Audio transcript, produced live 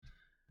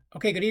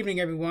Okay, good evening,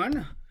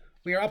 everyone.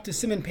 We are up to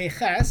Siman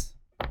Peches.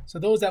 So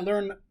those that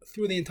learn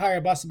through the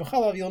entire Basar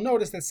B'chalav, you'll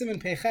notice that Siman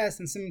Peches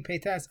and Siman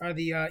Petes are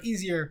the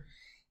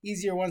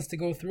easier ones to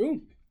go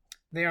through.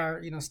 They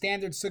are,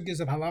 standard sugyas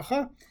of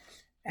halacha,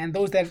 and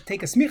those that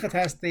take a smicha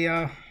test, they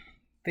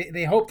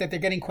hope that they're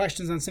getting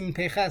questions on Siman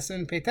Peches,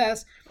 Siman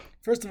Petes.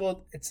 First of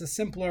all, it's a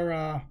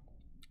simpler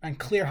and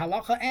clear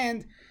halacha,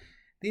 and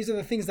these are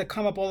the things that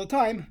come up all the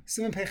time.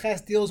 Siman Peches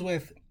deals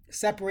with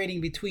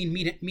separating between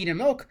meat and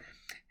milk.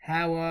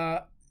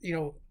 How,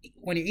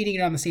 when you're eating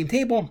it on the same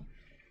table,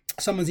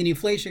 someone's eating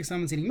fleishiks,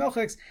 someone's eating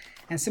milchiks,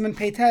 and Siman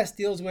Peites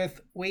deals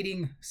with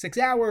waiting 6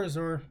 hours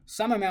or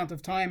some amount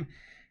of time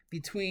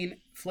between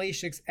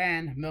fleishiks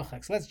and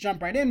milchiks. Let's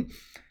jump right in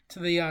to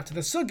the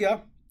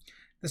sugya.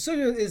 The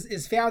sugya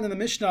is found in the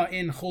Mishnah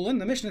in Chulin.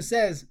 The Mishnah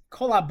says,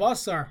 Kol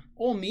basar,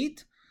 all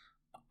meat,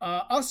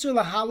 asur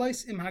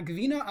lahalois im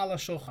hagvina ala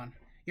shulchan.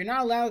 You're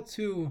not allowed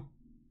to.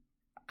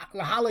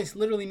 Lahalois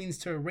literally means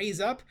to raise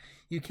up.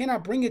 You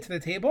cannot bring it to the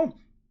table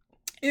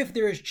if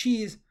there is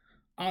cheese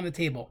on the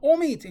table. All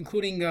meat,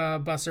 including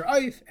basar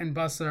oif and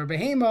basar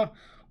behema,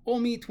 all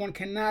meat one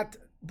cannot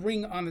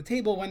bring on the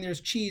table when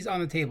there's cheese on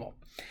the table.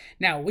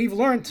 Now, we've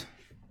learned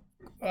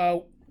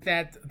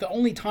that the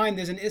only time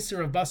there's an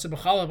isser of Basar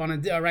B'chalav on a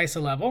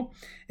d'oraisa level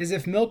is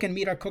if milk and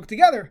meat are cooked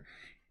together.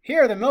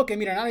 Here, the milk and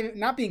meat are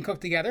not being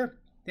cooked together.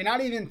 They're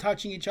not even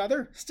touching each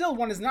other. Still,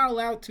 one is not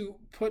allowed to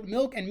put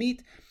milk and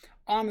meat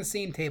on the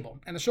same table.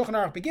 And the Shulchan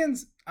Aruch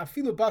begins,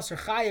 afilu basar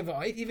chayev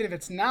oif, even if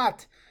it's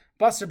not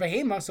basar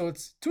behema, so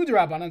it's two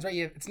d'rabbanans, right?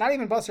 It's not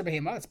even basar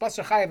behema, it's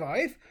basar chayev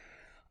oif.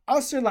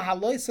 Asur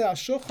lahaloisa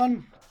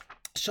shulchan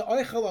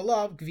she'oichel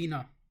alav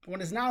gvina.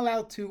 One is not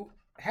allowed to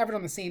have it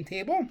on the same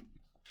table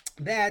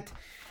that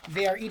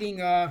they are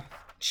eating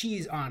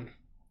cheese on.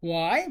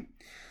 Why?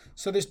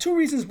 So there's two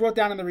reasons brought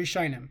down in the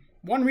Rishonim.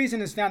 One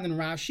reason is found in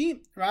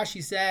Rashi.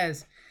 Rashi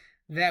says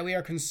that we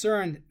are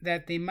concerned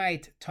that they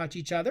might touch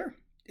each other.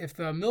 If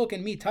the milk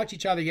and meat touch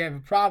each other, you have a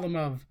problem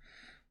of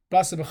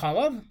Basar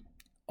B'chalav,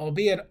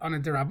 albeit on a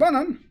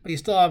derabanan, but you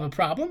still have a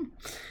problem.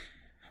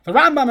 The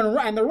Rambam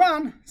and the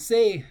Ran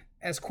say,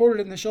 as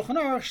quoted in the Shulchan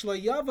Aruch,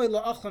 Shlo yavei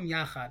la'achlam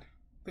yachad.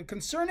 The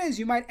concern is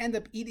you might end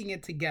up eating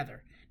it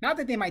together. Not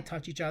that they might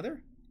touch each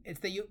other, it's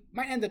that you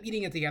might end up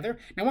eating it together.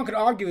 Now one could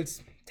argue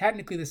it's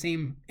technically the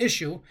same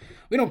issue.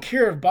 We don't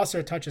care if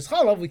basar touches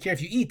chalav, we care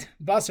if you eat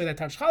basar that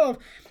touches chalav.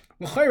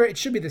 L'chayra, it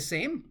should be the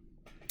same.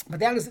 But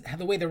that is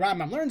the way the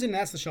Rambam learns it, and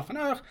that's the Shulchan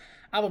Aruch.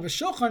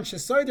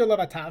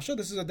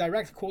 This is a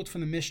direct quote from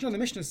the Mishnah. The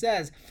Mishnah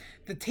says,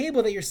 the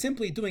table that you're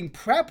simply doing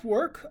prep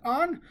work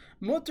on,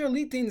 muter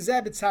litin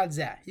zeh b'tzad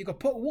zeh. You can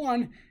put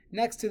one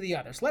next to the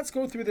other. So let's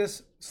go through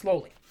this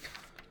slowly.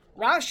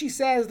 Rashi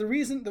says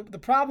the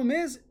problem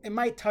is it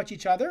might touch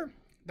each other.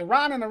 The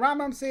Ran and the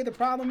Rambam say the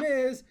problem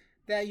is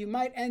that you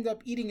might end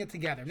up eating it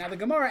together. Now the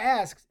Gemara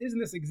asks, isn't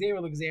this gzeira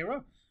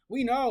l'gzeira?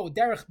 We know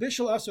derech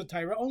bishul asur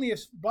taira. Only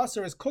if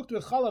basar is cooked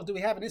with chalav do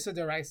we have an isur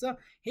deraisa.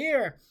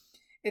 Here,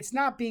 it's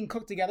not being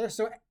cooked together,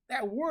 so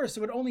at worst it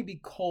would only be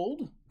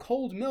cold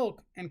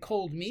milk and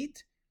cold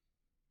meat.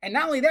 And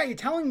not only that, you're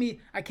telling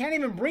me I can't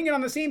even bring it on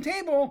the same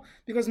table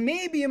because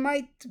maybe it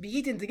might be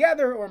eaten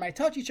together or might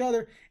touch each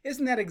other.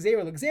 Isn't that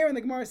gzeira l'gzeira? And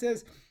the Gemara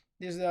says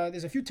there's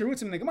a few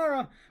terutzim in the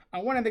Gemara.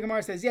 On one end, the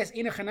Gemara says yes,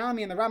 ina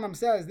chanami, and the Rambam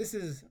says this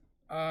is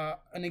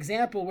an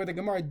example where the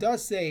Gemara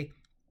does say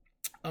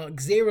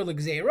gzeira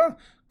l'gzeira,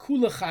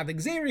 kula chad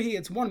gzeirahi.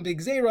 It's one big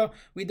gzeira.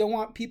 We don't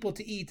want people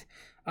to eat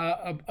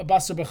a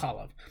basar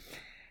b'chalav.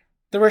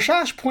 The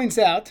Rashash points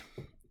out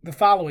the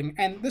following,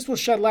 and this will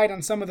shed light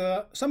on some of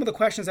the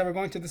questions that we're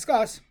going to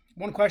discuss.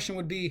 One question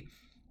would be,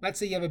 let's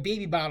say you have a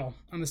baby bottle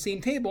on the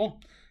same table,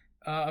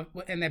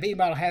 and that baby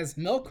bottle has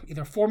milk,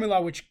 either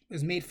formula, which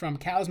is made from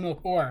cow's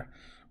milk, or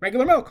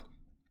regular milk.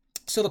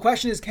 So the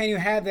question is, can you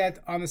have that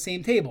on the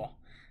same table?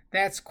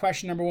 That's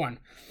question number one.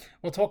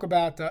 We'll talk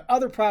about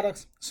other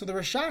products. So the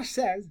Rashash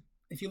says,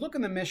 if you look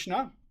in the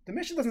Mishnah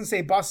doesn't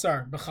say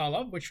Basar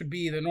B'chalav, which would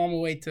be the normal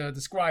way to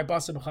describe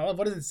Basar B'chalav.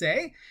 What does it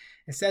say?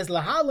 It says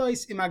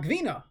Lahalois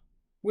imagvina,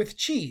 with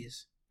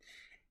cheese.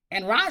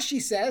 And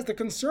Rashi says the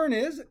concern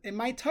is it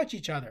might touch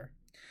each other.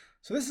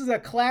 So this is a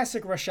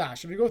classic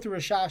Rashash. If you go through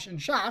Rashash and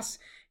Shas,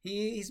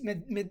 he's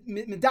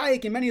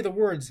medayik in many of the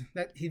words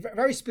that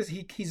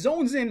he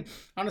zones in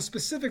on a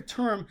specific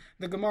term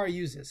the Gemara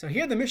uses. So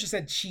here the Mishnah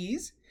said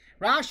cheese.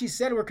 Rashi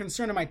said we're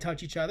concerned it might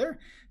touch each other.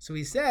 So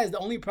he says the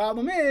only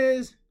problem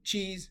is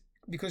cheese,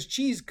 because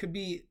cheese could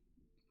be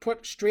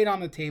put straight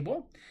on the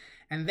table,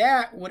 and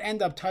that would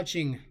end up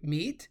touching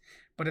meat.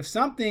 But if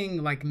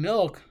something like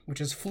milk, which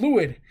is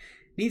fluid,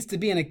 needs to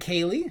be in a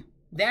keli,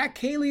 that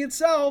keli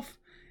itself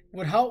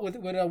would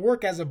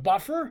work as a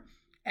buffer,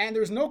 and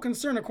there's no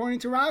concern, according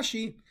to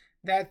Rashi,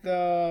 that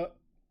the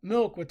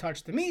milk would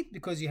touch the meat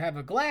because you have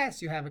a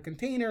glass, you have a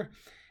container,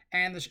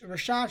 and the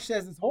Rashash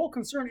says this whole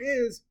concern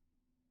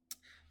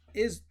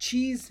is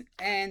cheese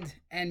and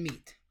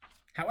meat.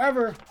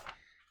 However,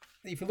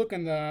 if you look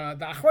in the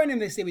Achronim,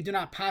 they say we do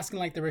not paskin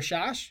like the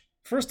Rashash.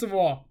 First of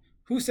all,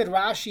 who said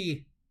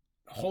Rashi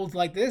holds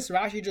like this.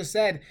 Rashi just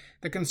said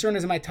the concern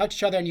is it might touch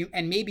each other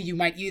and maybe you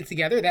might eat it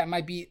together. That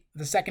might be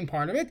the second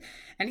part of it.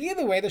 And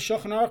either way, the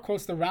Shulchan Aruch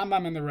quotes the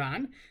Rambam and the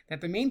Ran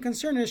that the main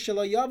concern is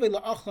shelo yave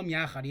la'achlam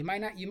yachad.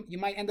 You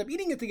might end up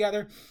eating it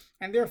together,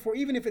 and therefore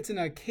even if it's in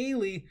a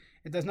keli,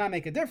 it does not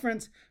make a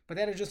difference. But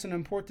that is just an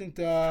important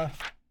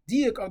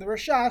diuk of the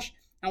Rashash,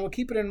 and we'll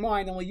keep it in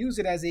mind and we'll use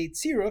it as a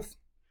tziruf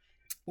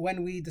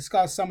when we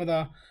discuss some of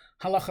the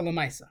halacha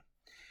l'maisa.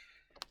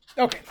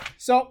 Okay,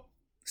 so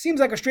seems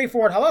like a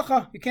straightforward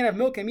halacha. You can't have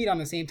milk and meat on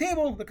the same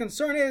table. The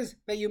concern is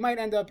that you might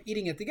end up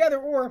eating it together,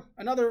 or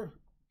another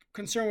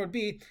concern would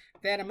be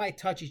that it might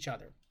touch each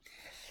other.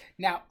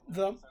 Now,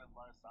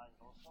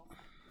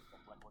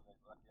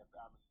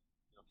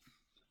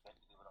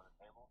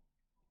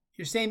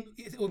 you're saying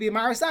it will be a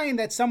marasayin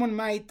that someone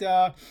might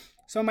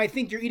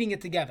think you're eating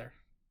it together.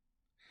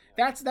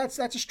 That's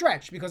a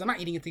stretch because I'm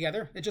not eating it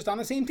together. It's just on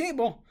the same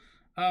table.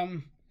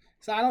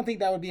 So I don't think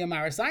that would be a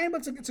marasayin,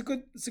 but it's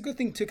a good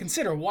thing to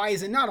consider. Why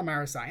is it not a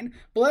marasayin?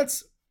 But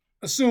let's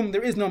assume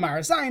there is no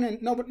marasayin, and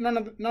none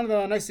of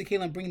the Noisei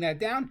Kalim bring that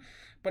down.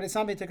 But it's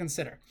something to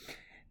consider.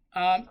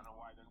 Why then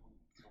when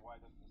you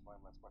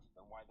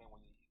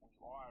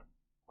are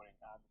putting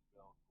almond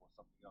milk or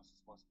something else,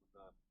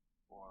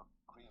 or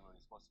creamer,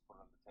 you're supposed to put it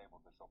on the table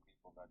to show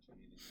people that you're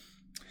eating?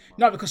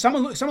 No, because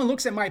someone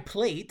looks at my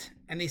plate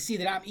and they see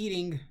that I'm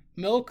eating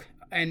milk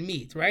and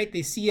meat, right?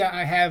 They see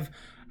I have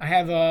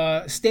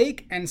a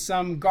steak and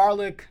some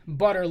garlic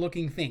butter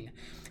looking thing.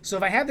 So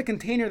if I have the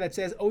container that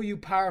says OU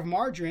power of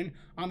margarine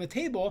on the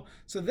table,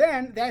 so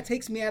then that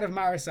takes me out of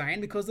marasayin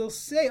because they'll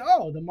say,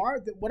 oh,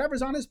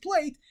 whatever's on his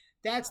plate,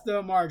 that's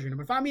the margarine.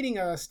 But if I'm eating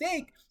a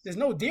steak, there's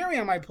no dairy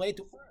on my plate.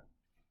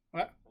 What?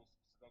 In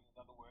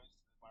other words,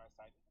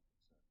 marasayin is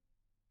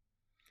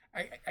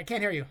a concern. I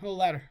can't hear you. A little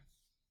louder.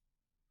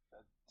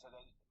 So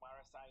then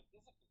marasayin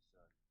is a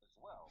concern as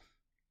well.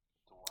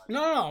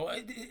 No,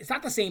 it's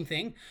not the same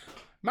thing.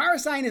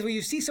 Marasayin is where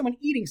you see someone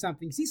eating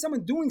something, you see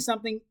someone doing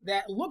something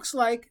that looks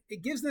like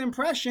it gives the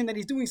impression that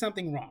he's doing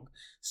something wrong.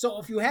 So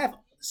if you have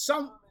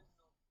some...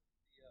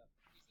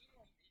 He's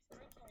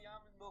drinking the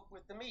almond milk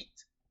with the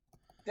meat.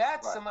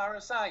 That's the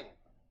marasayin.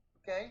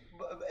 Okay?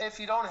 If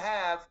you don't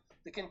have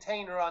the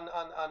container on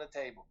a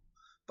table.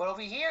 But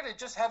over here, they're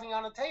just having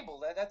on a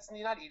table. That's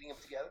you're not eating them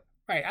together.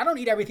 Right, I don't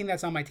eat everything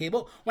that's on my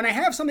table. When I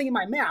have something in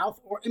my mouth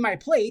or in my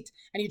plate,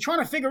 and you're trying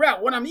to figure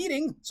out what I'm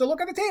eating, so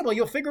look at the table.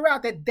 You'll figure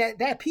out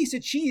that piece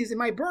of cheese in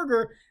my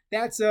burger,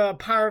 that's a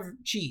power of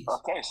cheese.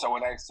 Okay, so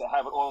when I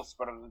have it all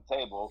spread on the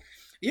table...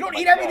 You don't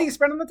eat everything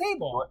spread on the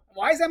table.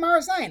 Why is that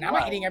marasayin? I'm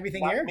not eating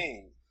everything here.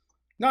 Me.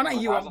 No, not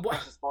you. How's a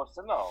person supposed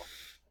to know?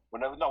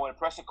 When a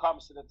person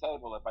comes to the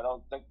table, if I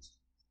don't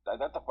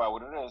identify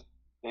what it is,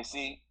 they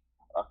see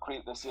a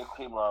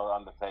creamer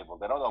on the table.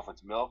 They don't know if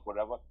it's milk,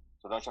 whatever.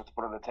 So don't you have to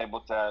put it on the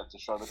table to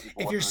show the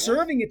people? If you're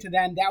serving it to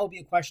them, that will be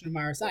a question of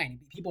marasayin.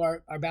 People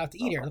are about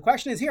to eat here. The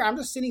question is here, I'm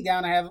just sitting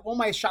down. I have all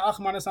my shalach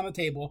manas on the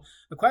table.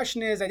 The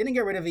question is, I didn't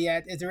get rid of it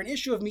yet. Is there an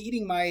issue of me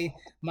eating my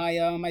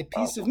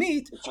piece of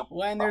meat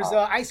when there's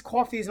iced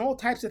coffees and all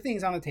types of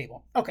things on the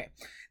table? Okay,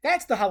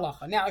 that's the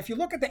halacha. Now, if you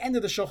look at the end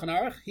of the Shulchan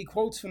Aruch, he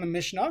quotes from the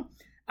Mishnah,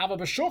 so on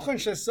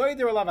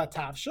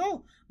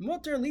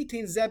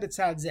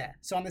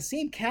the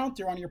same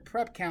counter, on your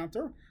prep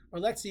counter, or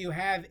let's say you're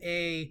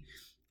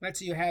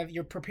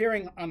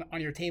preparing on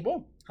your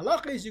table,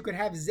 halacha is you could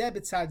have zeh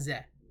b'tzad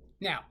zeh.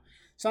 Now,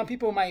 some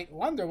people might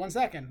wonder, one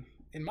second,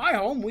 in my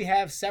home we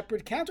have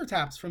separate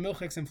countertops for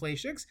milchiks and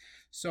fleishiks,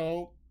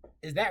 so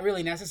is that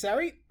really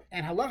necessary?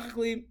 And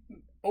halachically,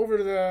 over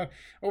the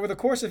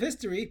course of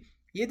history,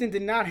 Yidden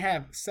did not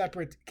have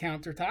separate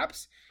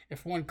countertops.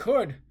 If one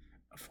could,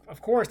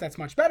 of course, that's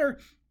much better.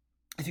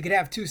 If you could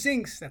have 2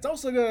 sinks, that's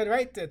also good,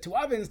 right? 2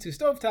 ovens, 2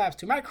 stovetops,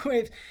 2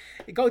 microwaves,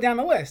 go down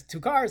the list, 2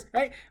 cars,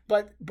 right?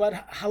 But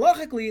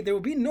halachically, there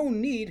would be no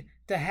need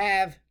to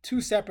have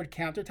 2 separate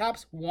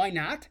countertops. Why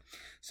not?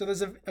 So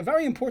there's a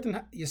very important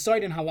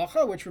yesod in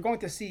halacha, which we're going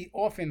to see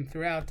often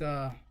throughout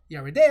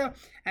Yeridea,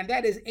 and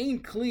that is ein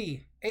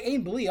blia. A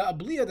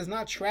blia does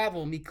not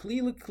travel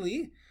mikli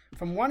lekli,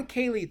 from one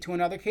keli to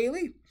another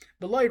keli,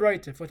 below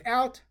roitif,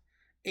 without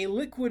a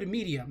liquid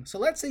medium. So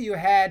let's say you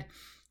had,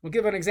 we'll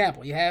give an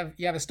example. You have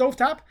a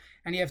stovetop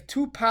and you have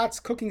 2 pots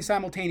cooking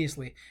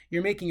simultaneously.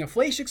 You're making a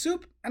fleishik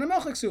soup and a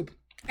milchik soup,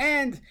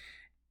 and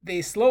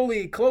they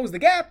slowly close the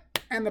gap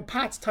and the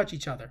pots touch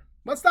each other.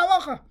 What's the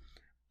halacha?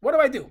 What do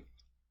I do?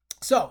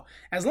 So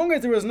as long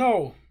as there is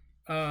no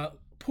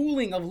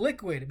pooling of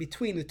liquid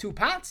between the 2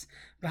 pots,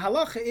 the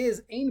halacha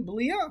is ein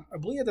blia. A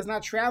blia does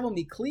not travel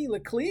mikli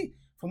lekli,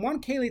 from one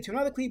keli to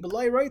another kli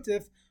below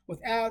roitif,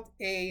 without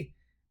a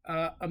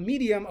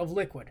medium of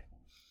liquid.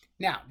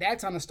 Now,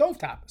 that's on the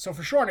stovetop. So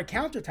for sure on a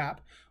countertop,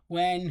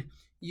 when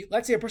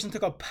let's say a person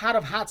took a pot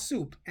of hot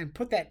soup and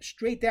put that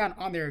straight down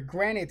on their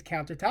granite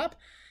countertop,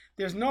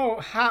 there's no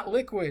hot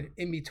liquid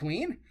in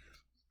between.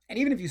 And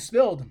even if you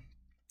spilled,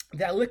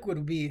 that liquid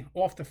would be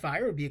off the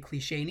fire, it would be a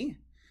klisheni.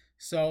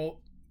 So,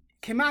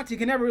 kemat, you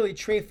can never really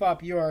trafe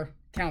up your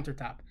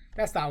countertop.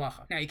 That's the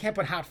halacha. Now, you can't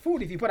put hot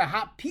food. If you put a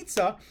hot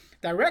pizza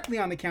directly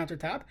on the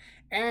countertop,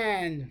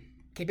 and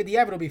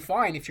b'diavad will be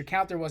fine if your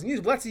counter wasn't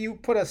used. But let's say you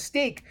put a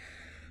steak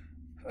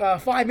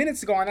 5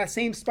 minutes ago on that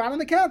same spot on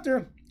the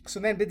counter, so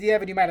then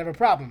b'diavad you might have a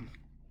problem.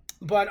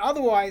 But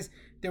otherwise,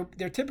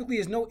 there typically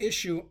is no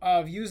issue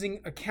of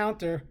using a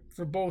counter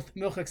for both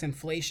milchiks and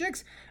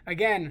fleishiks.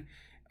 Again,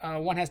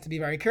 one has to be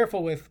very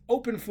careful with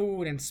open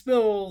food and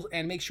spills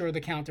and make sure the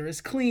counter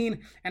is clean.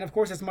 And of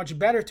course, it's much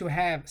better to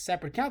have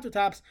separate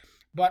countertops.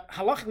 But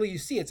halachically, you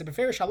see, it's a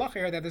beferish halacha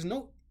here that there's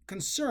no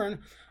concern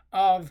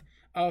of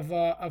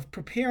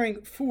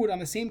preparing food on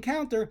the same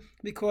counter,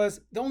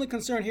 because the only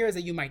concern here is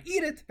that you might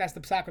eat it. That's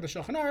the Pesach of the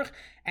Shulchan Aruch.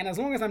 And as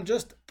long as I'm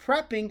just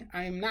prepping,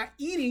 I'm not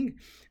eating,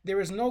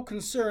 there is no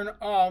concern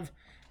of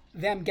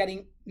them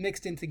getting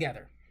mixed in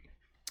together.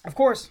 Of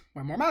course,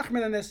 we're more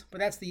machmir than this, but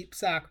that's the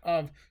Pesach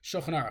of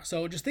Shulchan Aruch.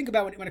 So just think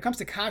about when it comes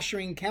to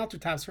kashering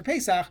countertops for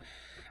Pesach.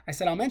 I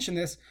said I'll mention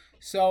this.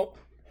 So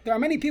there are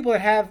many people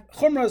that have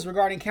chumras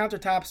regarding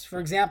countertops. For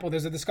example,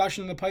 there's a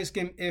discussion in the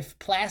Pesachim if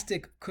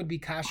plastic could be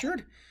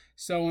kashered.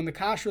 So in the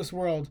kashrus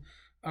world,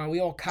 we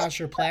all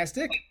kasher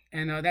plastic,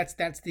 and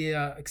that's the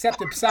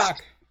accepted Pesach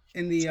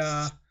in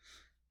the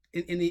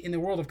in the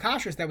world of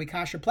kashrus, that we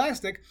kasher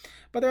plastic.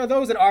 But there are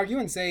those that argue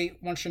and say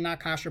one should not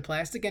kasher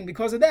plastic, and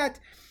because of that,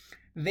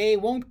 they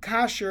won't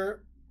kasher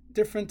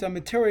different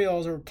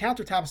materials or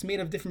countertops made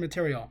of different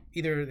material,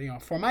 either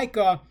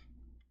formica,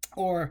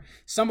 or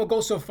some will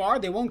go so far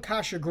they won't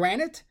kasher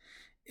granite,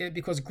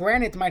 because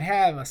granite might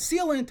have a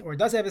sealant, or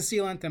does have a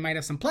sealant, and might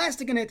have some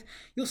plastic in it.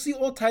 You'll see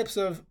all types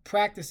of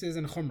practices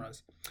and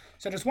chumras.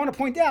 So I just want to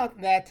point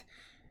out that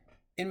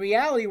in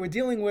reality we're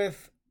dealing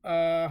with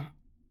a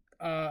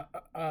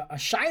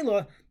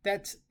shaila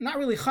that's not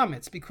really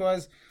chametz,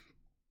 because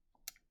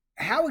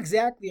how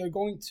exactly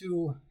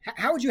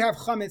how would you have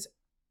chametz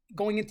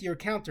going into your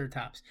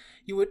countertops?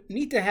 You would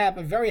need to have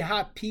a very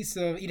hot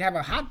you'd have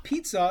a hot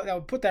pizza that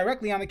would put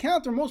directly on the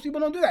counter. Most people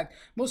don't do that.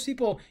 Most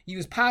people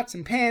use pots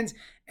and pans,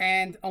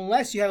 and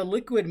unless you have a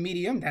liquid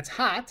medium that's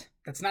hot,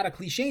 that's not a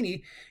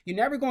klisheni, you're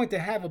never going to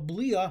have a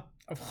blia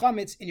of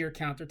chametz in your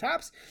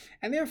countertops.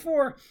 And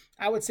therefore,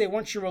 I would say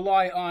one should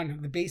rely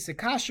on the basic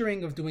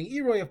kashering of doing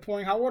iroi, of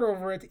pouring hot water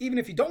over it, even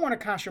if you don't want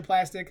to kasher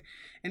plastic.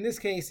 In this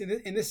case,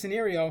 in this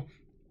scenario,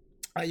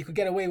 you could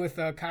get away with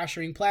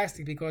kashering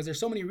plastic, because there's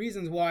so many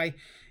reasons why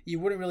you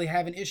wouldn't really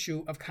have an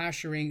issue of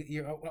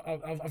kashering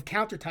of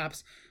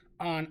countertops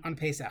on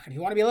Pesach. And you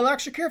want to be a little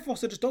extra careful,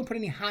 so just don't put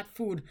any hot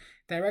food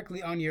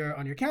directly on your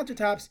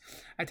countertops.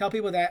 I tell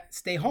people that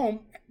stay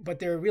home, but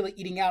they're really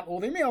eating out all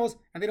their meals,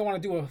 and they don't want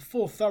to do a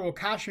full thorough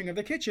kashering of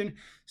the kitchen.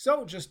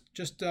 So just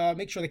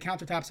make sure the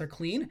countertops are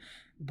clean.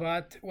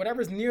 But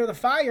whatever's near the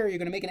fire,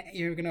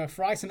 you're gonna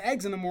fry some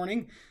eggs in the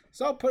morning.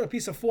 So put a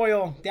piece of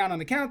foil down on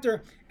the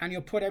counter, and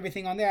you'll put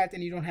everything on that,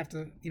 and you don't have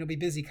to be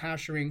busy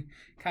kashering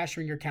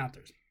your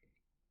counters.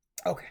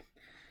 Okay.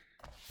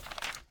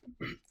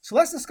 So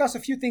let's discuss a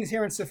few things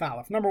here in Sif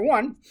Aleph. Number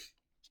one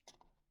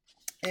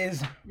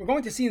is we're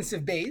going to see in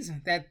Sif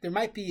Beis that there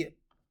might be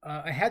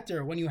a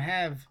heter when you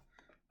have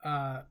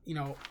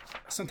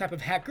some type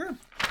of hecker.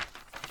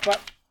 But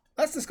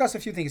let's discuss a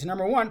few things.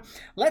 Number one,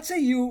 let's say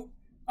you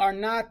are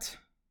not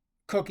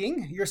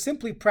cooking, you're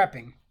simply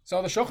prepping.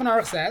 So the Shulchan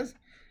Aruch says,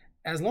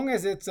 as long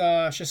as it's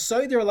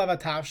shesoider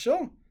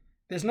levatavshel,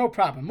 there's no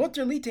problem.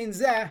 Mutter litein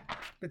zeh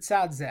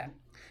b'tzad zeh.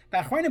 The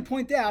Achronim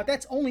point out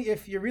that's only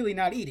if you're really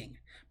not eating.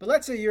 But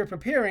let's say you're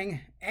preparing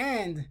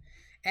and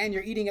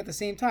you're eating at the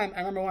same time. I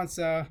remember once,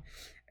 as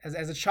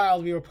a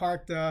child, we were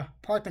parked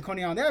in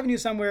Coney Island Avenue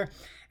somewhere,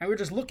 and we were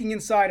just looking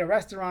inside a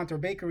restaurant or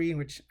bakery,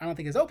 which I don't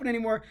think is open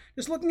anymore,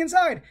 just looking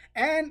inside.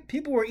 And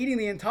people were eating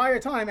the entire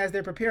time as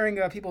they're preparing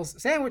people's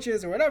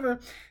sandwiches or whatever.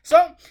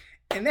 So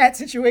in that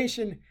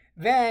situation,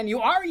 then you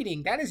are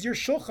eating. That is your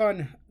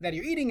shulchan that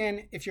you're eating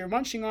in if you're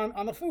munching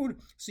on the food.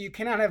 So you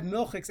cannot have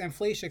milchiks and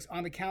fleishiks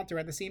on the counter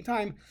at the same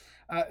time.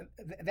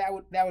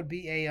 That would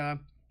be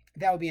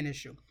an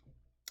issue.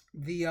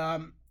 The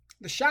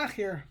Shach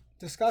here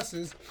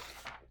discusses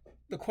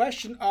the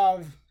question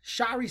of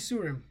shari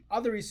surim,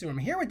 other isurim.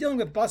 Here we're dealing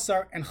with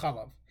basar and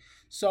chalav.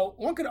 So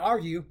one could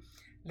argue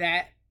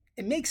that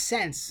it makes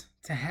sense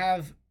to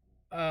have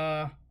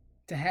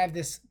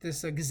this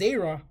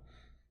gzeira,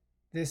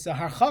 this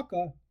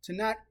harchaka, to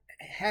not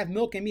have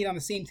milk and meat on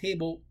the same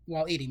table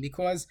while eating,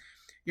 because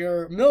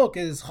your milk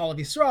is chalav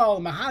Yisrael,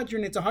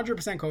 mahadrin, it's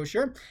 100%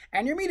 kosher,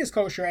 and your meat is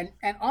kosher.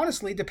 And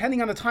honestly,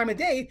 depending on the time of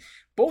day,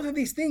 both of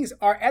these things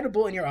are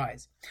edible in your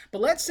eyes.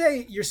 But let's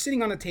say you're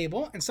sitting on a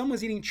table and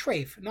someone's eating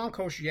treif,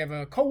 non-kosher. You have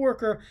a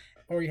coworker,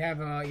 or you have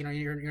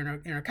you're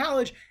in a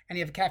college and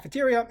you have a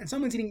cafeteria, and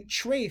someone's eating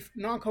treif,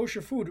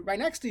 non-kosher food right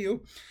next to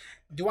you.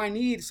 Do I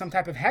need some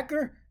type of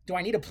hecker? Do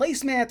I need a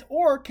placemat?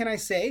 Or can I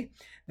say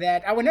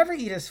that I would never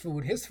eat his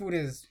food? His food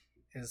is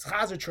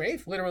chazer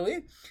treif,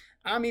 literally.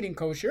 I'm eating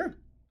kosher.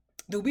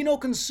 There will be no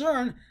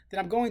concern that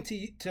I'm going to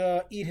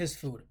eat his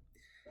food.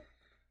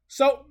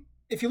 So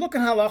if you look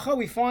in halacha,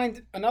 we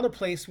find another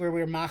place where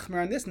we're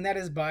machmer on this, and that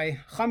is by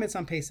chametz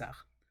on Pesach.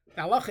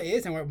 the halacha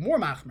is, and we're more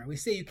machmer, we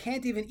say you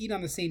can't even eat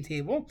on the same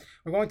table.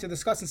 We're going to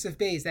discuss in Sif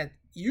Beis that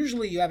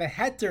usually you have a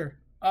heter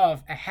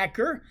of a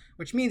hecker,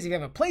 which means if you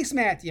have a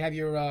placemat, you have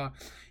your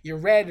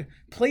red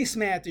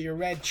placemat or your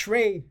red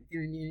tray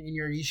in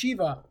your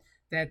yeshiva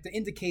that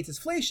indicates it's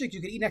fleshik, you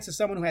can eat next to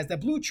someone who has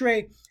that blue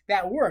tray.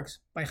 That works.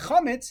 By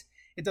chametz,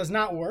 it does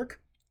not work.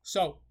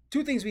 So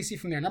two things we see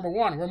from there. Number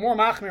one, we're more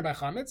machmir by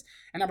chametz,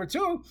 and number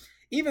two,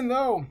 even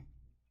though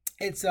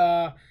it's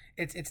not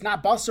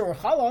basar or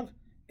chalav,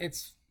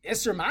 it's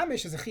iser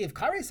mamish, there's a chi of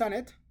kares on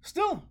it,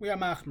 still we are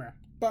machmir.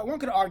 But one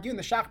could argue, and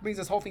the shach brings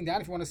this whole thing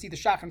down. If you want to see the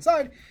shach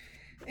inside,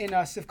 in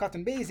Sifkat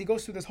and Beis, he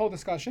goes through this whole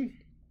discussion.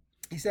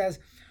 He says,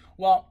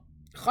 well,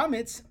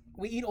 chametz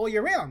we eat all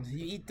year round.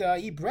 You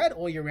eat bread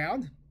all year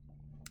round,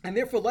 and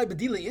therefore, like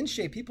bedila in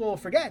shape, people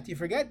forget. You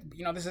forget,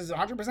 this is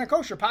 100%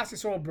 kosher, pas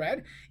Yisrael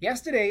bread.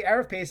 Yesterday,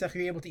 Erev Pesach,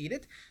 you were able to eat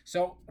it.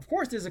 So, of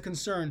course, there's a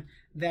concern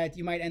that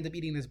you might end up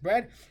eating this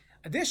bread.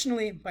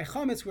 Additionally, by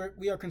chametz,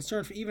 we are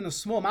concerned for even a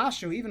small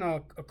mashu, even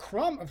a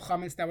crumb of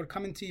chametz that would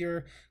come into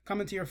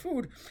your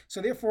food.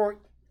 So, therefore,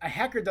 a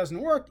hacker doesn't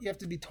work. You have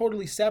to be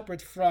totally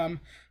separate from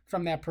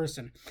that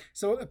person.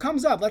 So it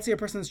comes up, let's say a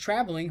person is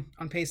traveling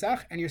on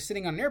Pesach and you're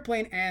sitting on an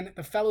airplane and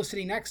the fellow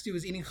sitting next to you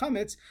is eating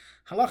chametz.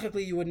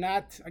 Halachically,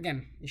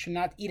 you should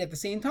not eat at the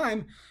same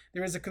time.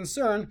 There is a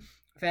concern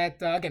that,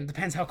 again, it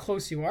depends how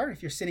close you are.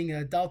 If you're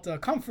sitting Delta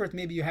Comfort,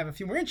 maybe you have a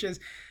few more inches.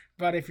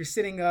 But if you're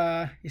sitting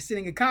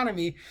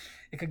economy,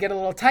 it could get a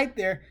little tight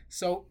there.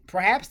 So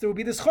perhaps there will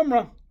be this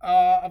chumrah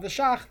of the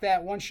shach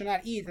that one should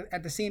not eat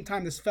at the same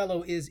time this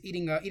fellow is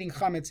eating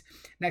chametz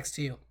next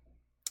to you.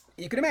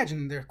 You can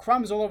imagine there are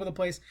crumbs all over the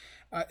place.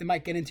 It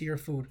might get into your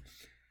food.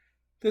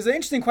 There's an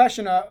interesting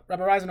question Rabbi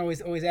Reisen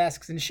always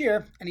asks in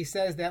Shir, and he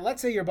says that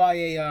let's say you're by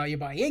a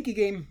Yankee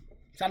game.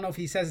 So I don't know if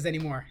he says this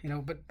anymore,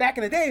 but back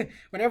in the day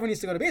when everyone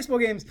used to go to baseball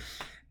games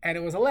and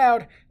it was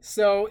allowed.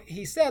 So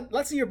he said,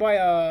 let's say you're by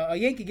a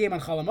Yankee game on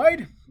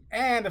hamoed,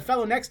 and the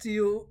fellow next to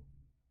you,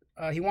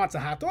 he wants a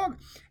hot dog,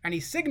 and he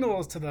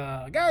signals to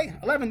the guy,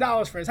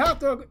 $11 for his hot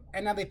dog,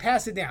 and now they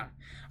pass it down.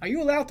 Are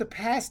you allowed to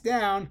pass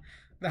down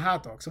the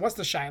hot dog? So what's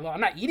the shiloh? I'm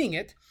not eating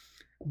it,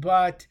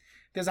 but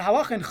there's a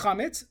halacha in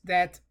chametz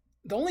that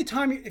the only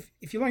time,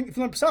 if you learn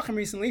Pesachim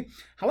recently,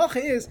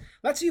 halacha is,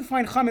 let's say you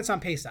find chametz on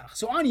Pesach.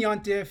 So on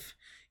Yontif,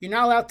 you're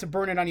not allowed to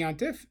burn it on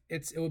Yontif.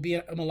 It would be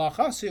a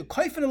malacha. So you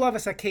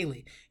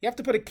have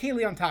to put a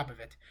keli on top of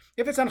it.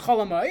 If it's on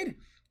chol hamoed,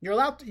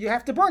 you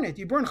have to burn it.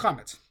 You burn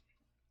chametz.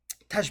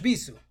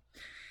 Tashbisu.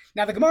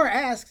 Now the Gemara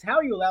asks, how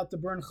are you allowed to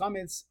burn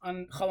chametz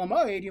on chol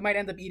hamoed? You might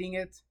end up eating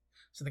it.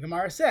 So the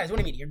Gemara says, what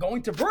do you mean? You're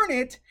going to burn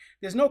it.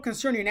 There's no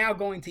concern you're now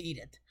going to eat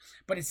it.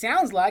 But it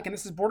sounds like, and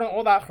this is brought on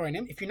all the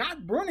achronim, if you're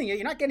not burning it,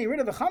 you're not getting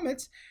rid of the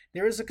chametz,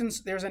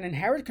 there's an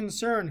inherent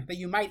concern that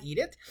you might eat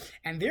it,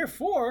 and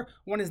therefore,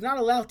 one is not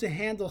allowed to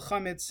handle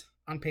chametz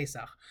on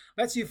Pesach.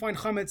 Let's say you find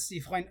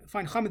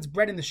chametz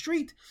bread in the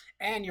street,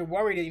 and you're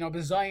worried,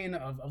 bezayin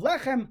of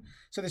lechem.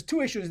 So there's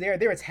two issues there.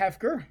 There it's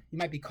hefker. You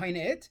might be kind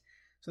of it.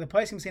 So the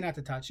place can say not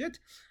to touch it.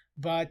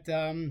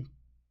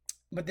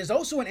 But there's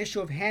also an issue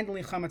of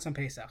handling chametz on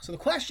Pesach. So the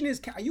question is,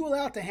 are you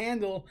allowed to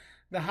handle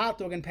the hot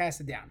dog and pass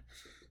it down?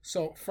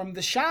 So from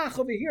the shach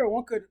over here,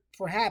 one could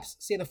perhaps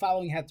say the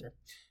following heter.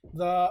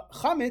 The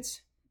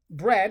chametz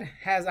bread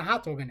has a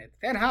hot dog in it.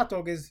 That hot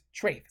dog is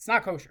treif. It's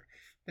not kosher.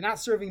 They're not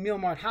serving meal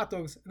mart hot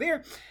dogs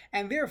there.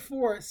 And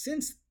therefore,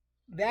 since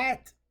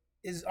that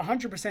is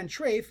 100%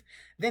 treif,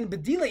 then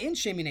bedila in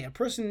shemine, a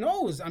person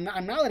knows I'm not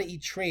allowed to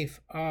eat treif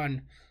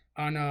on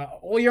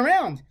all year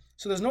round.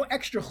 So there's no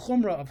extra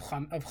chumrah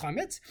of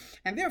chametz,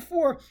 and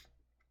therefore,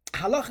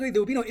 halachically,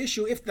 there would be no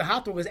issue if the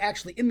hot dog was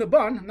actually in the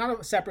bun, not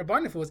a separate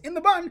bun. If it was in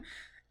the bun,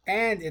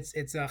 and it's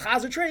a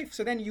chazer treif,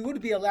 so then you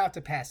would be allowed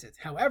to pass it.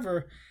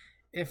 However,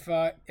 if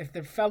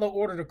the fellow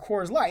ordered a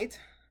Coors Light,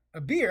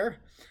 a beer,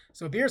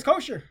 so beer is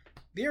kosher.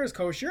 Beer is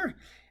kosher,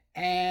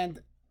 and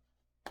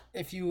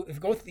if you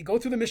go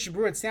through the Mishnah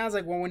Berurah, it sounds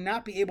like one would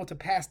not be able to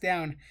pass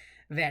down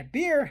that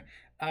beer.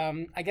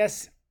 I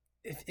guess.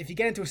 If you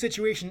get into a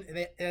situation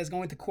that is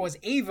going to cause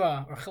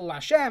Ava or Chil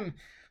Hashem,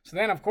 so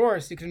then of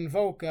course you can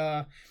invoke,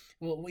 Ava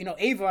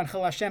and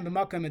Chil Hashem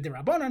b'makam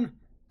d'Rabbanan,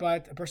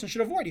 but a person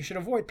should avoid. You should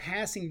avoid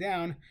passing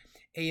down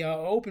a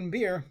open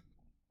beer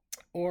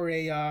or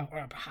a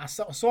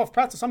soft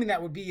pretzel, something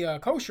that would be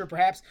kosher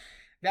perhaps.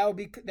 That would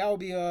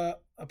be a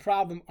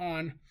problem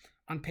on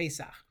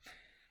Pesach.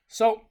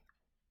 So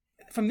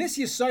from this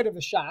yesod of the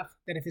shach,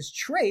 that if it's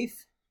treif,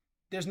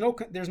 there's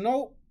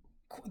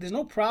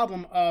no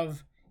problem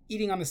of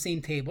eating on the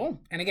same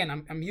table. And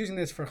again, I'm using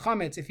this for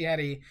chametz. If you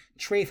had a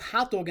treif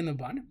hot dog in the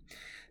bun,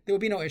 there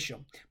would be no issue.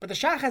 But the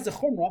shach has a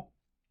chumrah,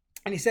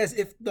 and he says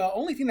if the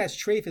only thing that's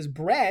treif is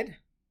bread,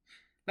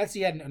 let's say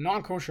you had a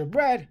non-kosher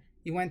bread,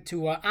 you went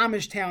to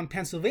Amish Town,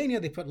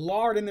 Pennsylvania, they put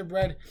lard in their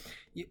bread.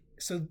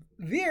 So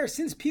there,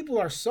 since people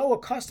are so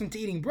accustomed to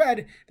eating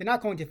bread, they're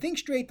not going to think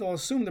straight. They'll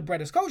assume the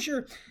bread is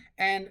kosher,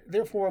 and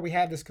therefore we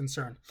have this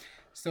concern.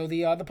 So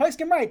the place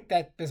can write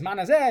that Bisman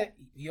Hazeh,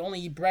 you only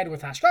eat bread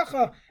with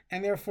hashgacha,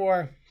 and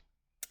therefore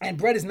and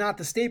bread is not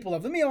the staple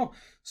of the meal,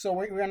 so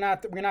we're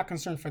not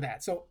concerned for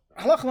that. So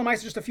halacha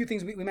l'maaseh, just a few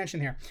things we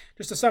mentioned here,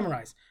 just to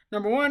summarize.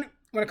 Number one,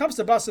 when it comes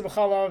to basar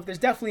b'chalav, there's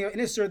definitely an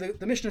issur.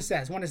 The Mishnah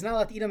says one is not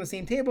allowed to eat on the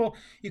same table.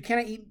 You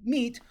cannot eat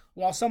meat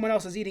while someone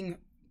else is eating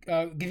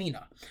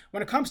gevina.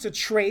 When it comes to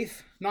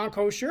treif,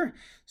 non-kosher,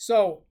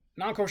 so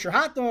non-kosher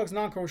hot dogs,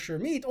 non-kosher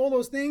meat, all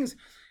those things,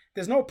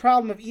 there's no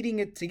problem of eating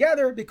it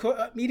together,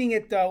 because eating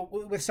it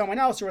with someone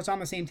else or it's on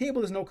the same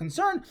table. There's no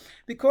concern,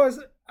 because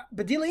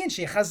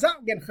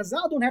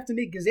Chazal don't have to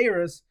make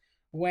gezeras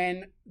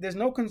when there's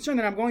no concern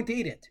that I'm going to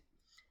eat it.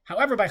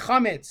 However, by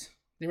chametz,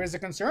 there is a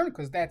concern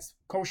because that's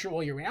kosher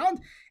all year round,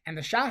 and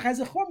the shach has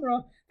a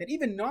chumrah that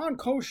even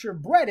non-kosher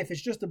bread, if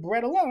it's just the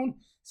bread alone,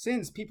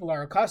 since people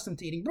are accustomed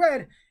to eating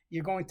bread,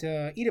 you're going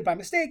to eat it by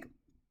mistake,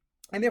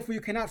 and therefore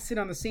you cannot sit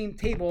on the same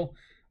table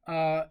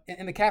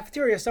in the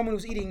cafeteria as someone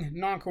who's eating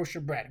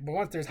non-kosher bread. But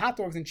once there's hot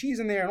dogs and cheese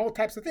in there and all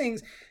types of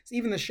things, so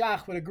even the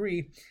shach would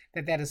agree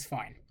that that is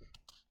fine.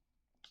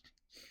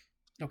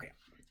 Okay.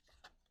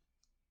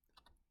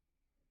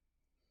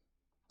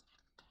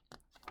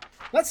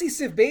 Let's see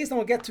Sif Beis, then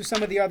we'll get to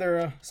some of the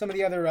other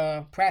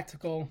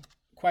practical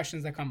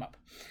questions that come up.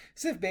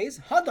 Sif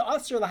Beis, Hada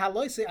Asr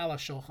lahaloise ala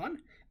shulchan.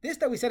 This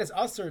that we said is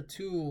Asr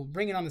to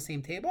bring it on the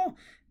same table.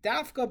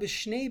 Dafka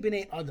b'shnei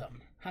b'nei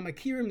adam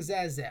hamakirim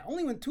zeh.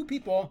 Only when two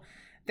people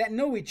that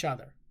know each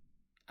other.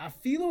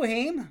 Afilu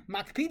heim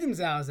makpidim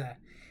zeh.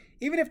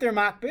 Even if they're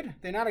makpid,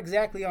 they're not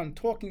exactly on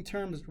talking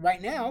terms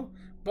right now,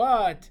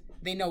 but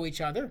they know each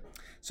other.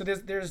 So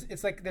there's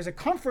a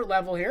comfort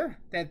level here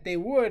that they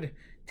would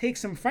take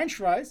some French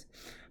fries,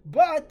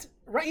 but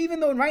even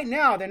though right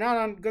now they're not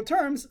on good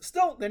terms,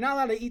 still they're not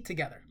allowed to eat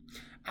together.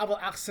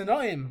 Aval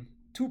achsanoim,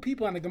 two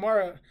people in the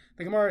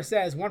Gemara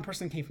says one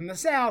person came from the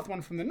south,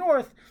 one from the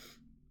north.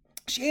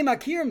 She'em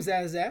akirim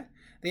zeh.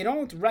 They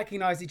don't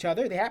recognize each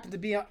other. They happen to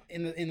be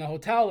in the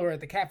hotel or at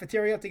the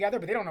cafeteria together,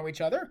 but they don't know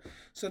each other.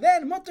 So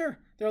then, mutter,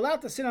 they're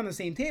allowed to sit on the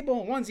same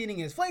table. One's eating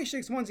his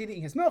fleishiks, one's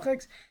eating his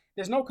milchiks.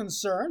 There's no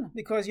concern,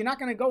 because you're not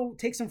going to go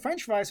take some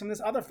French fries from this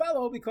other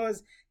fellow,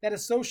 because that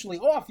is socially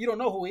off. You don't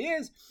know who he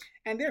is,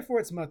 and therefore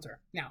it's mutter.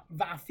 Now,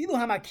 va'afilu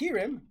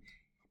hamakirim.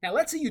 Now,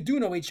 let's say you do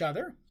know each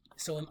other.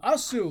 So, in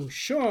asu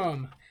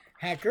shum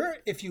heker,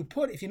 if you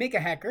make a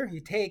heker, you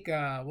take,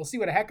 we'll see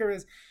what a heker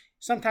is,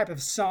 some type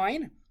of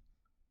sign.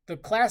 The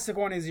classic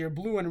one is your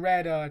blue and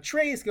red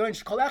trays. Everyone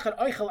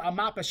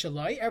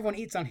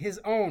eats on his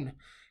own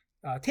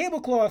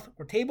tablecloth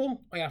or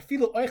table.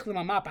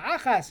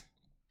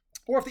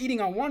 Or if they're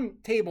eating on one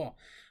table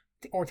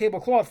or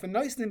tablecloth,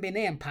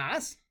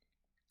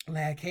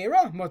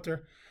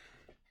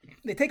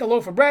 they take a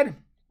loaf of bread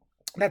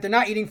that they're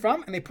not eating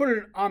from, and they put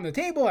it on the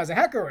table as a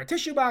heker or a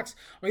tissue box.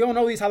 We all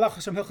know these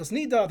halachas from Hilchas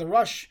Nida. The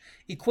Rosh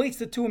equates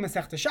the two in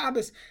Masechta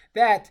Shabbos,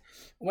 that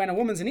when a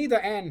woman's in Nida,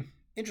 and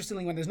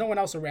interestingly, when there's no one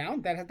else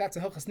around, that's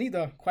a Hilchas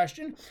Nida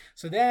question.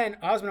 So then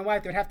a husband and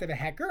wife, they would have to have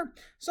a heker.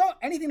 So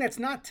anything that's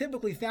not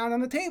typically found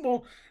on the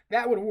table,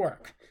 that would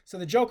work. So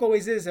the joke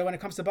always is that when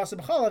it comes to Basar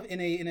B'chalav, in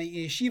a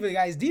yeshiva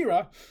guy's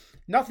dira,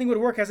 nothing would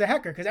work as a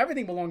heker, because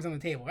everything belongs on the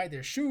table, right?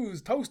 There's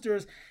shoes,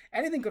 toasters,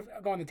 anything could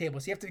go on the table.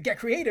 So you have to get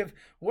creative.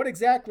 What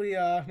exactly,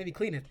 maybe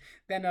clean it.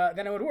 Then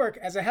it would work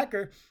as a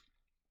heker.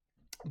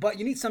 But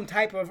you need some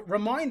type of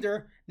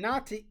reminder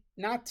not to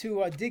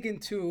dig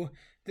into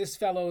this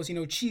fellow's,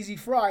 cheesy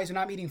fries, and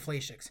I'm eating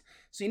fleishiks.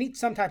 So you need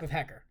some type of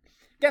heker.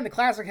 Again, the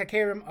classic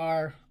hekerim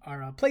are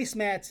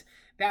placemats.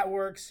 That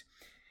works.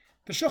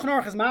 The Shulchan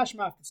Aruch is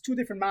mashmaf. It's two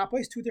different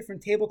mapos, two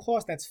different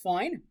tablecloths. That's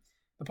fine.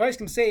 The place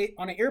can say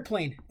on an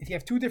airplane, if you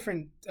have two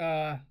different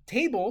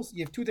tables,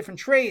 you have two different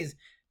trays,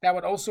 that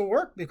would also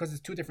work, because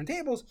it's two different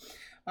tables.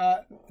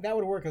 That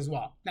would work as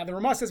well. Now the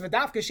Ramah says,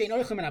 "V'dafka shein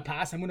oichem in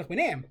apas hamunach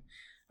b'neim."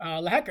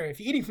 Leheker, if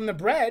you're eating from the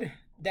bread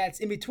that's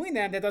in between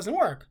them, that doesn't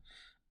work.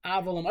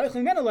 It's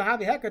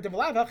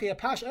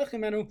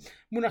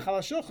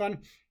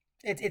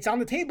on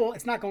the table,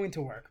 it's not going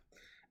to work.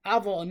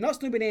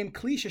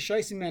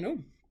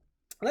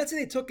 Let's say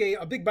they took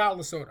a big bottle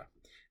of soda.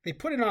 They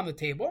put it on the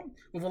table.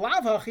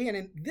 And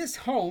in this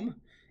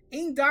home,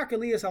 it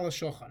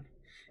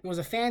was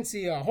a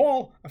fancy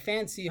hall, a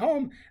fancy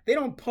home. They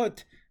don't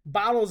put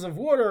bottles of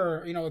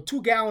water, a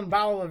 2-gallon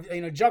bottle of,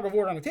 jug of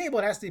water on the table.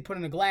 It has to be put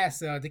in a glass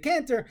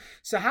decanter.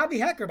 So havi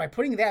heker, by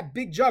putting that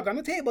big jug on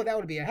the table, that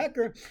would be a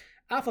heker.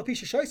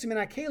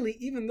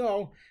 Even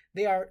though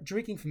they are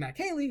drinking from that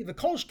keli, the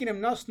kol shkinim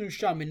nasnu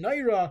sham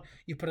menorah,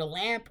 you put a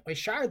lamp, a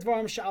shar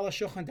dvarim sha'ala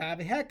shulchan to have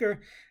a heker.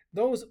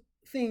 Those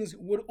things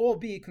would all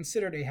be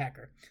considered a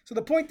heker. So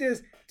the point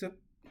is to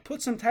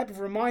put some type of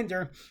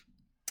reminder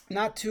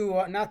not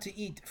to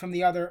eat from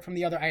the other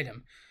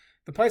item.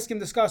 The place can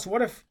discuss,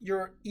 what if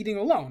you're eating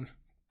alone?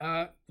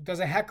 Does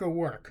a heker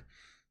work?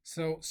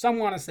 So some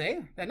want to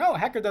say that no, a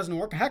heker doesn't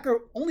work. A heker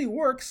only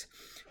works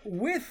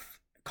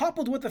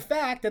coupled with the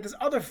fact that this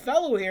other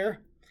fellow here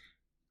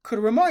could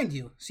remind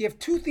you. So you have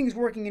two things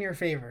working in your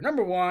favor.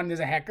 Number one, there's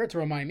a heker to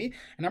remind me.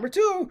 And number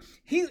two,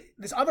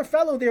 this other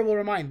fellow there will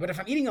remind. But if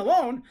I'm eating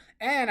alone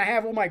and I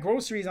have all my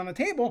groceries on the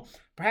table,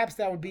 perhaps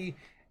that would be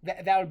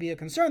that would be a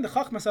concern. The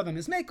Chachmas Adam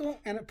is mekel,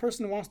 and a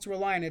person who wants to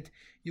rely on it,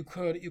 you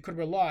could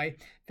rely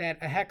that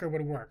a hecker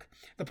would work.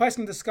 The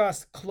Pesachim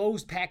discuss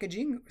closed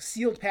packaging,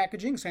 sealed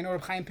packaging. So I know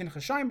Reb Chaim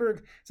Pinchas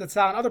Scheinberg,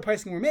 Zatzal, and other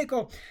Pesachim were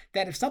mekel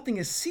that if something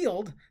is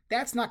sealed,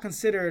 that's not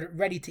considered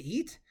ready to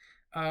eat.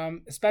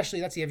 Especially,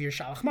 let's say you have your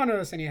shalach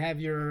manos and you have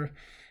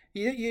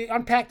you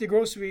unpack the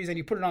groceries and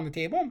you put it on the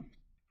table.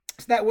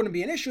 So that wouldn't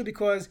be an issue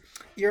because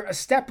you're a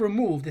step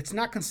removed. It's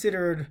not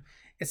considered.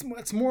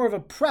 It's more of a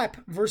prep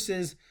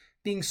versus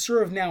being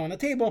served now on the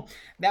table.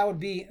 That would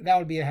be a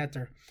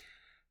heter.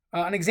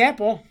 An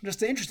example,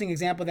 just an interesting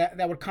example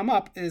that would come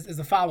up is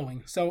the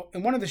following. So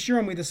in one of the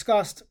shiurim we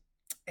discussed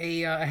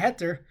a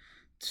heter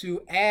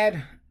to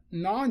add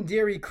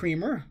non-dairy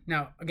creamer.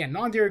 Now again,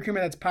 non-dairy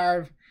creamer that's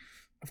parv.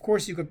 Of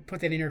course, you could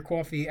put that in your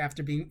coffee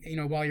after being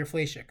while you're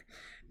fleishik.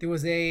 There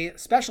was a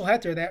special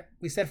heter that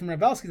we said from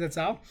Rabelski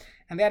Zatzal,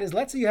 and that is,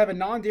 let's say you have a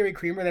non-dairy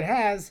creamer that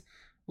has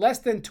less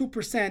than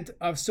 2%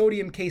 of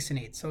sodium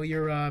caseinate. So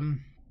your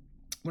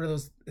what are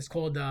those? It's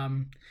called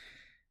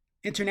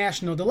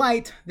International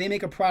Delight. They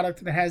make a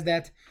product that has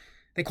that.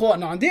 They call it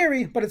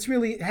non-dairy, but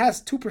it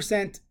has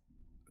 2%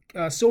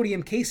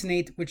 sodium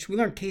caseinate, which we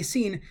learned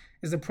casein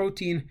is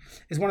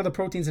one of the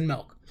proteins in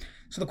milk.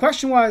 So the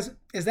question was,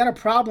 is that a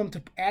problem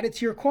to add it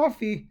to your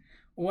coffee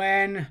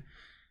when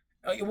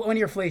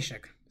you're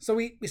fleishik? So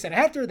we said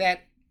after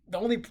that the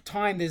only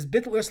time there's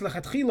bittul is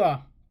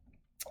lechatchila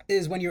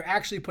is when you're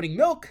actually putting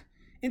milk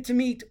into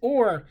meat,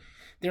 or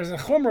there's a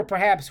chumrah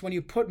perhaps when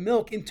you put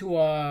milk into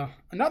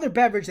another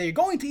beverage that you're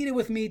going to eat it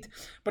with meat.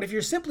 But if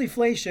you're simply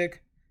fleishik,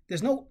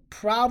 there's no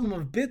problem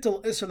of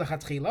bittul isur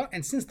lechatchila,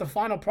 and since the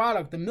final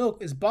product, the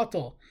milk, is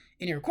batul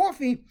in your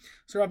coffee,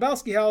 so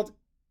Rabelski held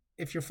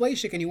if you're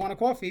fleishik and you want a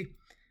coffee,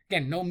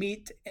 again, no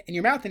meat in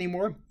your mouth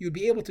anymore, you'd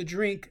be able to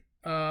drink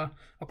a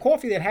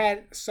coffee that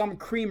had some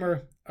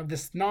creamer of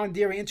this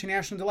non-dairy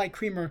International Delight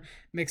creamer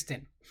mixed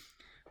in.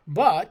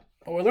 But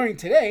what we're learning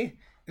today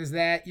is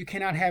that you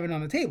cannot have it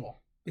on the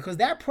table because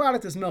that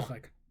product is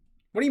milchik.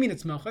 What do you mean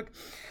it's milchik?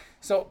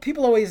 So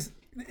people always,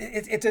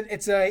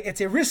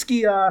 it's a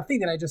risky thing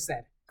that I just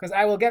said, because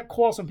I will get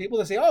calls from people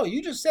that say, "Oh,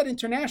 you just said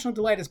International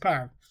Delight is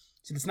parv."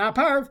 So it's not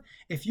parv.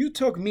 If you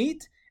took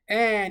meat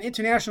and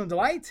International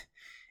Delight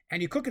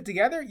and you cook it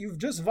together, you've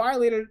just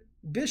violated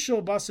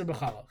Bishul Basar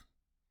B'chalav.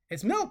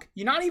 It's milk.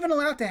 You're not even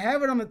allowed to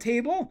have it on the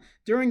table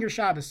during your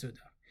Shabbos Suda.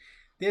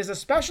 There's a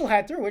special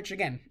heter, which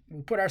again,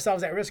 we put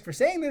ourselves at risk for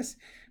saying this,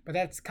 but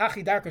that's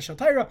kachi darka shel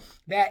Torah,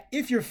 that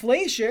if you're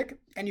fleishik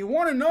and you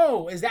want to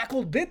know, is that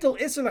called bittul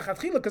isur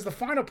lechatchila, because the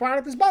final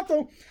product is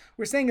batul,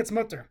 we're saying it's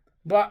mutter.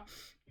 But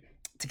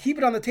to keep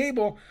it on the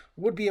table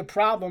would be a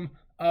problem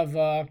of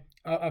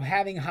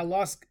having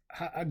halas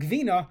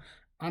gvina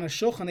on a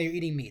shulchan that you're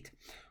eating meat.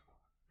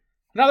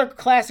 Another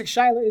classic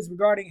shaila is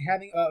regarding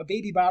having a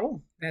baby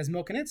bottle that has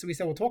milk in it. So we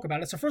said we'll talk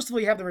about it. So first of all,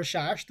 you have the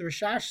Rishash. The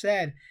Rishash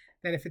said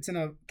that if it's in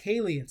a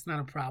keli, it's not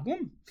a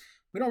problem.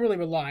 We don't really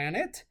rely on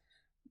it.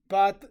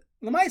 But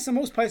l'maisa,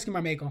 most poskim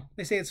are mekel.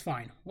 They say it's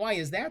fine. Why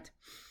is that?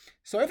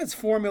 So if it's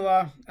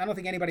formula, I don't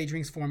think anybody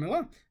drinks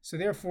formula. So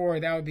therefore,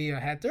 that would be a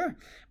heter.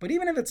 But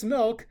even if it's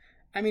milk,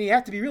 I mean, you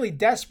have to be really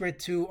desperate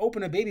to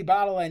open a baby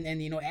bottle and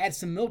add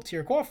some milk to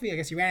your coffee. I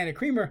guess you ran out of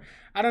creamer.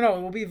 I don't know.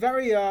 It will be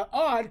very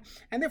odd.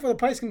 And therefore, the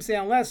poskim say,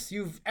 unless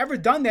you've ever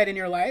done that in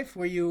your life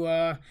where you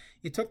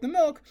took the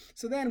milk,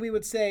 so then we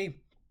would say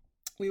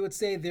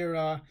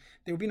there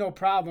would be no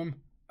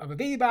problem of a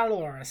baby bottle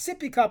or a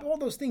sippy cup. All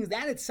those things,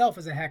 that itself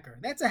is a hecker.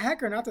 That's a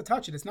hecker not to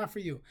touch it. It's not for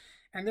you.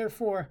 And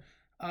therefore,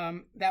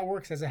 that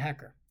works as a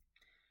hecker.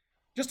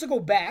 Just to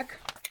go back,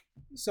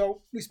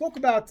 so we spoke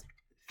about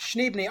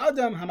Shnei Bnei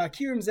Adam,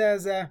 Hamakirim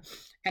Zeh,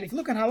 and if you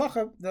look at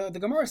Halacha, the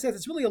Gemara says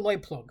it's really a loy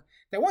plug.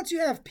 That once you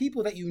have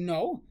people that you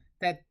know,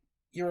 that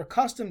you're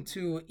accustomed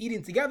to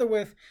eating together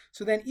with,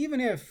 so then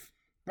even if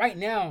right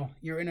now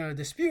you're in a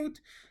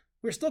dispute,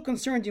 we're still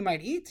concerned you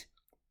might eat.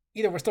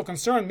 Either we're still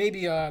concerned,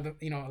 maybe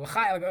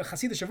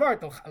Chasida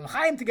Shavart,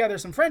 l'chaim together,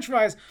 some French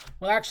fries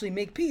will actually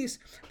make peace.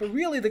 But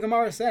really, the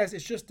Gemara says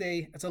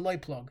it's a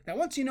light plug. That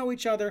once you know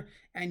each other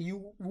and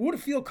you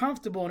would feel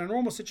comfortable in a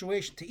normal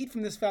situation to eat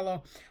from this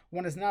fellow,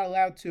 one is not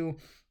allowed to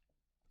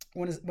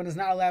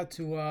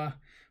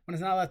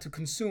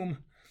consume.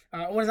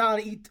 One is not allowed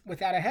to eat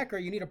without a hecker.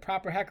 You need a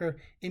proper hecker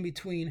in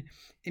between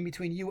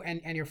you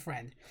and your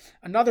friend.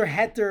 Another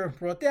heter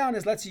brought down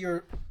is, let's say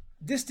you're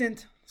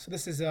distant. So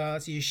this is a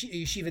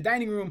yeshiva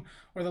dining room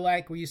or the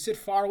like, where you sit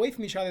far away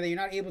from each other, that you're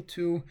not able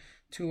to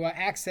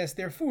access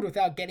their food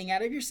without getting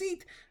out of your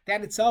seat.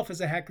 That itself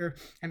is a hecker,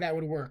 and that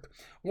would work.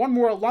 One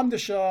more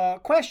lamdish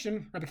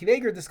question Rabbi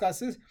Kiveger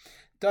discusses: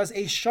 does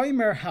a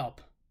shomer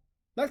help?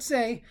 Let's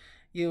say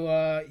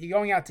you're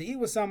going out to eat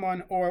with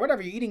someone, or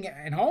whatever, you're eating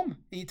at home,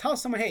 and you tell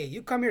someone, "Hey,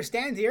 you come here,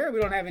 stand here. We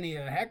don't have any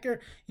hecker.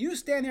 You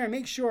stand there and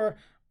make sure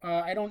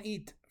I don't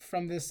eat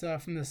from this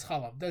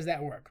chalav." Does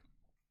that work?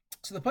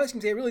 So the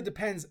poskim say it really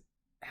depends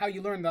how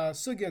you learn the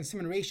sugya and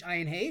siman reish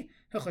ayin hey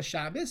hilchos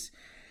Shabbos.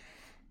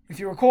 If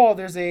you recall,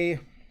 the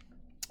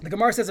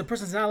Gemara says a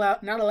person's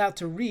not allowed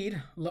to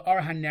read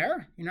la'ar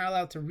haner. You're not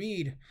allowed to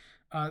read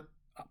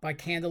by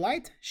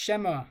candlelight.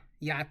 Shema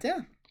yate.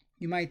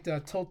 You might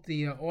tilt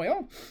the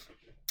oil.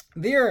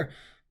 There,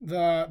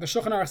 the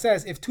Shulchan Aruch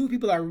says if two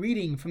people are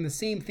reading from the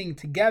same thing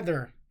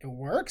together, it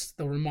works.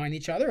 They'll remind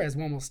each other as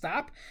one will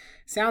stop.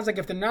 Sounds like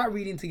if they're not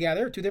reading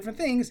together, two different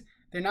things,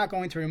 they're not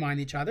going to remind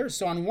each other.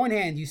 So on one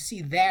hand, you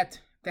see that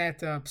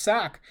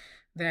psak,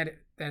 that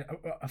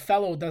a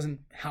fellow doesn't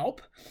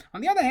help.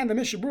 On the other hand, the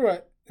Mishnah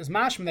Berurah is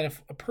mashma that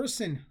if a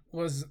person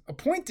was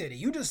appointed,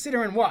 you just sit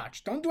here and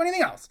watch. Don't do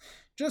anything else.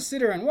 Just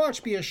sit here and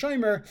watch, be a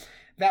shomer,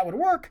 that would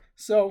work.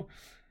 So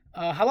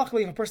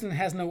halachically, if a person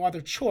has no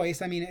other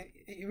choice, I mean,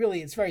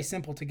 it's very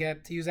simple to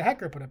use a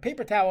hecker, put a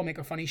paper towel, make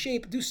a funny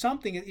shape, do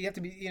something. You have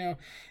to be,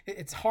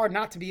 it's hard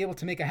not to be able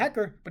to make a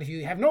hecker, but if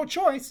you have no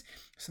choice,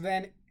 so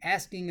then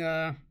asking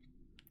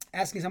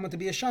someone to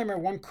be a shomer,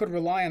 one could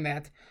rely on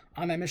that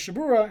Mishnah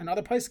Berurah and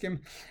other poskim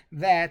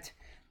that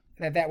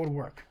would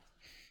work.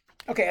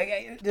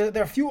 Okay, there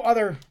are a few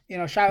other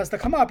shilas that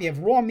come up. You have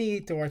raw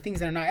meat or things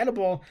that are not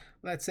edible.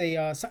 Let's say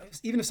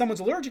even if someone's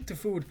allergic to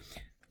food,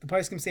 the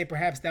poskim say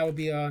perhaps that would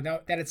be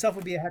that itself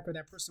would be a hecker.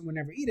 That person would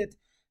never eat it.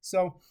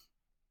 So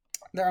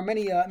there are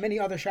many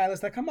other shilas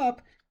that come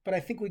up, but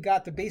I think we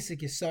got the basic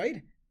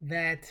yesod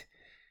that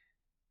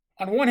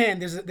on one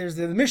hand there's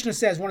the Mishnah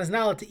says one is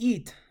not allowed to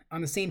eat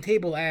on the same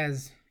table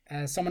as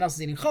someone else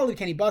is eating chol. You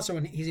can't eat basar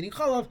when he's eating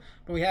chalav,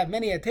 but we have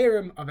many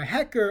aterim of a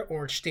hecker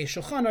or shtei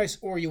shulchanos,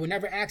 or you would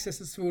never access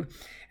this food,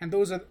 and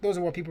those are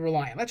what people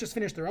rely on. Let's just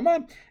finish the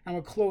Ramah and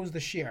we'll close the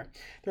shir.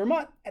 The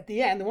Ramah at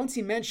the end, once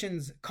he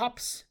mentions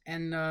cups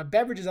and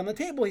beverages on the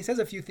table, he says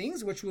a few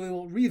things which we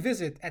will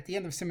revisit at the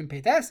end of Siman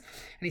Peites,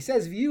 and he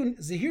says,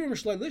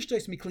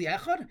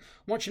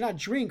 one should not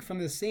drink from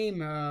the same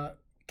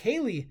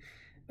keli.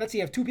 Let's say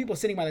you have two people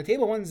sitting by the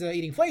table. One's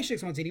eating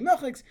fleishiks, one's eating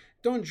milchiks.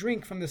 Don't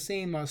drink from the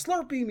same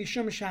slurpee.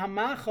 Mishum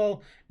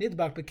shahamachol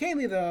nidbak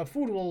bekeli. The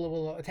food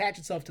will attach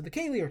itself to the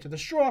keli or to the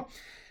straw.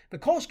 The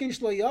kolshkin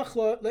shlo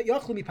yachlu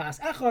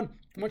mipas echon.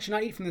 One should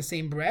not eat from the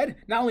same bread.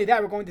 Not only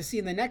that, we're going to see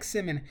in the next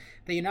siman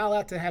that you're not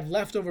allowed to have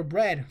leftover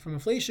bread from a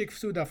fleishik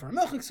suda for a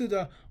milchik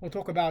suda. We'll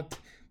talk about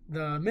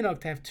the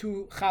minhag to have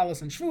two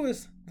chalas and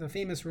shvuas, the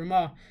famous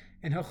Ramah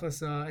in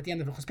Hilchos at the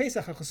end of Hilchos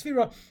Pesach, Hilchos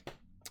Sfira.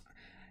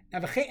 Now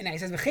he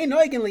says,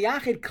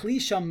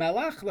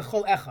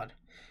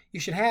 you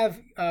should have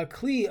a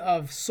kli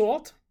of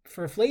salt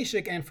for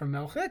fleishik and for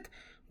melchik.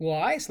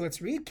 Why? So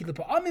let's read. So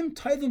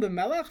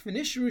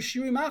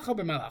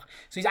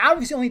he's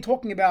obviously only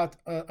talking about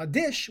a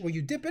dish where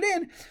you dip it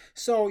in.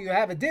 So you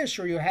have a dish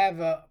or you have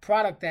a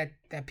product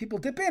that people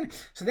dip in.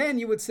 So then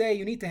you would say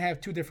you need to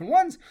have two different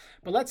ones.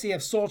 But let's say you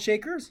have salt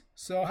shakers.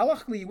 So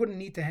halachically you wouldn't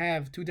need to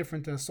have two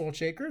different salt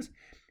shakers.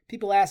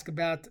 People ask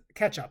about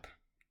ketchup.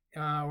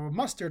 Or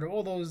mustard or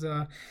all those.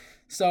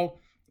 So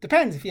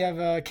depends. If you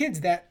have kids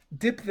that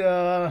dip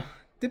the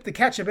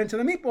ketchup into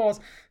the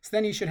meatballs, so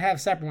then you should have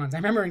separate ones. I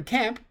remember in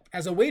camp,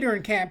 as a waiter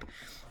in camp,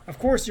 of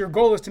course your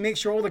goal is to make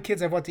sure all the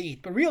kids have what to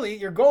eat. But really,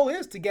 your goal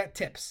is to get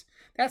tips.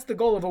 That's the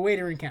goal of a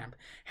waiter in camp.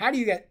 How do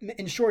you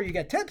ensure you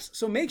get tips?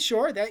 So make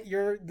sure that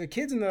the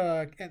kids in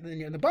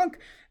the bunk,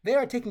 they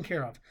are taken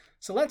care of.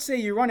 So let's say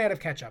you run out of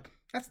ketchup.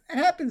 That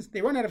happens.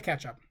 They run out of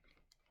ketchup.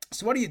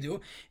 So what do?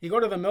 You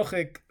go to the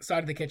milchik side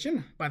of the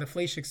kitchen by the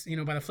fleishik,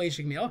 by the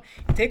fleishik meal.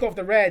 You take off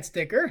the red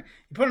sticker,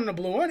 you put on a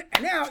blue one,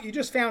 and now you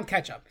just found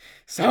ketchup.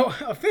 So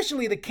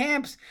officially the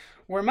camps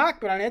were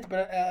makbid on it,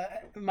 but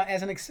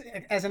as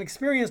an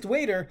experienced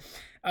waiter,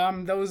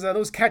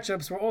 those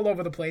ketchups were all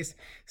over the place.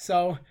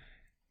 So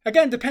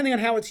again, depending on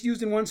how it's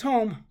used in one's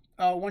home,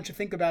 one should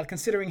think about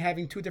considering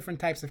having two different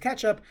types of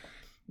ketchup.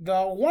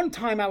 The one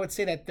time I would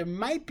say that there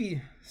might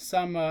be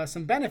some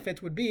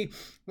benefit would be,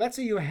 let's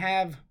say you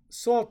have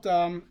salt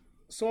or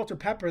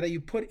pepper that you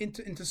put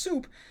into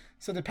soup.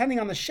 So depending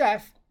on the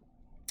chef,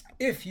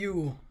 if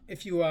you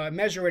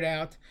measure it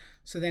out,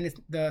 so then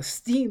the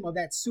steam of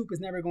that soup is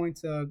never going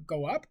to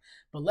go up.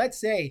 But let's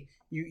say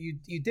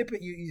you dip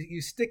it,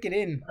 you stick it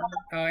in,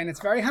 and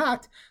it's very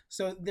hot.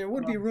 So there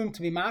would be room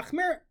to be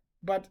machmir,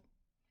 but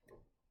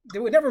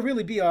there would never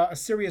really be a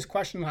serious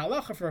question of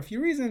halacha for a few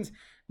reasons.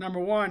 Number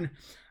one,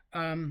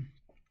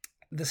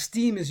 the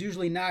steam is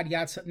usually not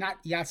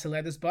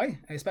yatzaledus by,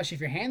 especially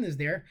if your hand is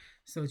there,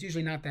 so it's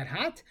usually not that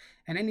hot.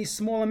 And any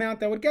small amount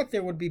that would get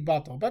there would be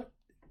batal. But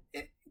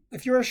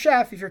if you're a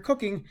chef, if you're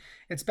cooking,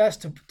 it's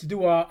best to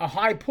do a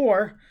high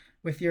pour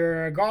with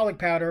your garlic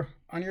powder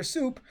on your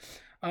soup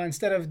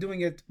instead of doing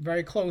it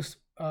very close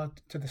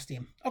to the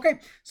steam. Okay,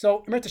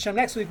 so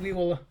next week we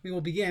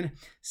will begin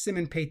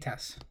Siman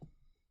Peites.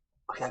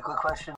 Okay, quick question.